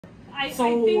I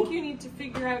think you need to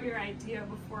figure out your idea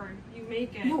before you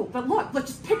make it. No, but look,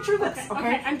 let's just picture this,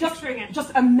 okay? I'm just picturing it.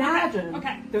 Just imagine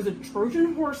Okay. there's a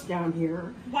Trojan horse down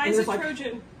here. Why is it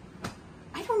Trojan?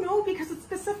 I don't know, because it's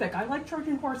specific. I like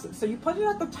Trojan horses. So you put it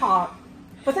at the top,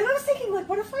 but then I was thinking, like,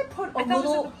 what if I put a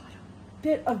little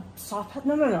bit of soft,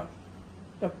 no,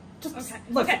 just listen.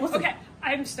 Okay.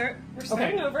 We're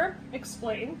starting over.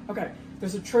 Explain. Okay,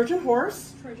 there's a Trojan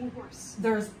horse. Trojan horse.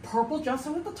 There's purple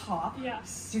gesso at the top.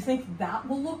 Yes. Do you think that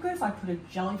will look good if I put a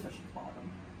jellyfish at the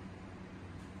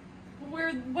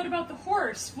bottom? What about the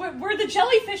horse? Where'd the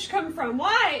jellyfish come from?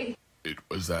 Why? It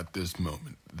was at this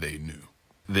moment they knew.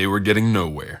 They were getting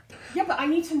nowhere. Yeah, but I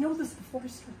need to know this before I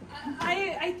start the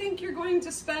painting. I think you're going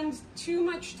to spend too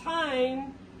much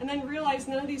time and then realize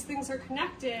none of these things are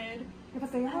connected. Yeah,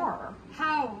 but they are.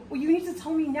 How? Well, you need to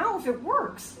tell me now if it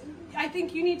works. I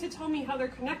think you need to tell me how they're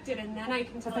connected, and then I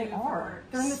can tell you if it works.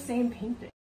 They're in the same painting.